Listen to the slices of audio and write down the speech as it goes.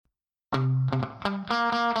Hi,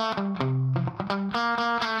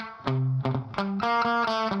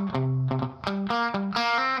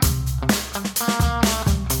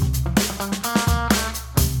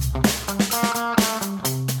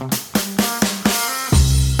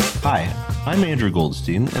 I'm Andrew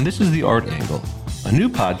Goldstein, and this is The Art Angle, a new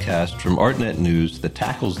podcast from Artnet News that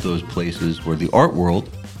tackles those places where the art world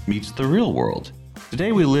meets the real world.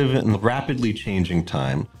 Today we live in a rapidly changing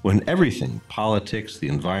time when everything, politics, the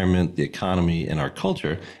environment, the economy, and our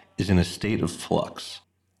culture is in a state of flux.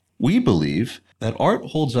 We believe that art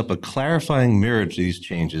holds up a clarifying mirror to these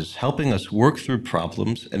changes, helping us work through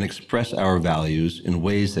problems and express our values in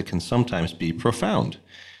ways that can sometimes be profound.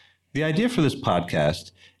 The idea for this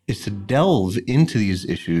podcast is to delve into these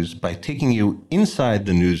issues by taking you inside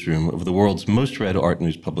the newsroom of the world's most read art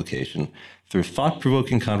news publication through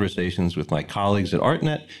thought-provoking conversations with my colleagues at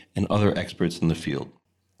Artnet and other experts in the field.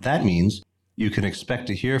 That means you can expect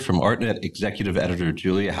to hear from Artnet Executive Editor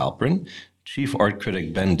Julia Halprin, Chief Art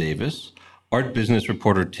Critic Ben Davis, art business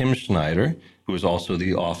reporter Tim Schneider, who is also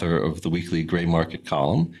the author of the weekly Gray Market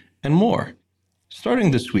column, and more.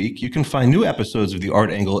 Starting this week, you can find new episodes of The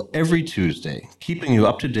Art Angle every Tuesday, keeping you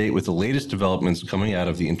up to date with the latest developments coming out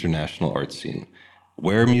of the international art scene.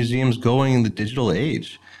 Where are museums going in the digital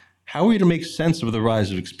age? How are we to make sense of the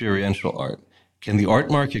rise of experiential art? Can the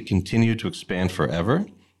art market continue to expand forever?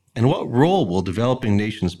 And what role will developing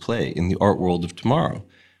nations play in the art world of tomorrow?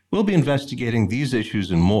 We'll be investigating these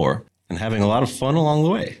issues and more, and having a lot of fun along the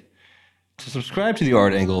way. To subscribe to The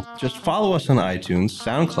Art Angle, just follow us on iTunes,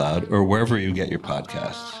 SoundCloud, or wherever you get your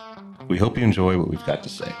podcasts. We hope you enjoy what we've got to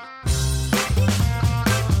say.